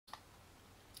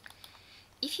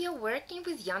If you're working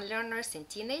with young learners and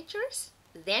teenagers,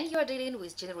 then you're dealing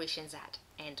with Generation Z.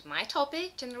 And my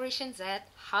topic, Generation Z,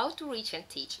 how to reach and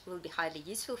teach, will be highly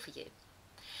useful for you.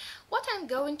 What I'm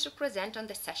going to present on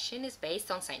the session is based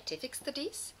on scientific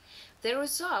studies, the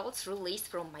results released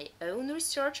from my own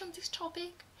research on this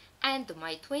topic, and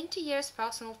my 20 years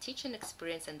personal teaching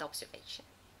experience and observation.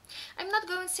 I'm not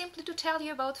going simply to tell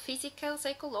you about physical,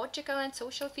 psychological, and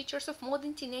social features of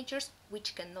modern teenagers,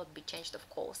 which cannot be changed, of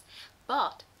course,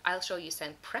 but I'll show you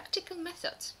some practical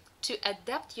methods to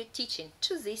adapt your teaching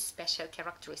to these special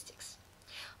characteristics.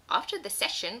 After the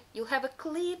session, you'll have a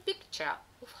clear picture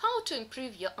of how to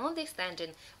improve your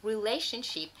understanding,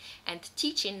 relationship, and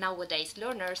teaching nowadays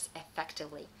learners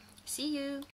effectively. See you!